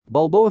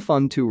Balboa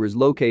Fun Tours,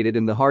 located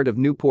in the heart of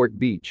Newport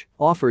Beach,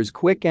 offers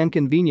quick and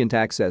convenient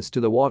access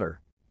to the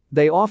water.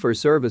 They offer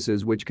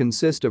services which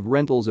consist of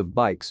rentals of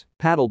bikes,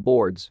 paddle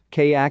boards,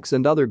 kayaks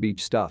and other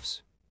beach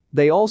stuffs.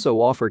 They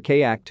also offer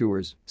kayak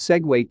tours,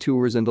 Segway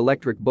tours and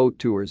electric boat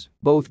tours,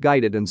 both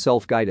guided and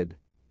self-guided.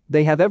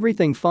 They have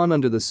everything fun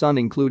under the sun,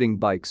 including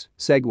bikes,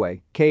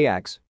 Segway,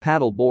 kayaks,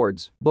 paddle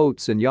boards,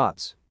 boats and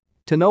yachts.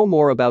 To know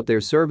more about their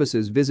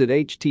services, visit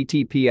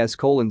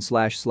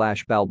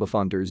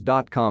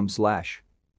https://balboafunters.com/.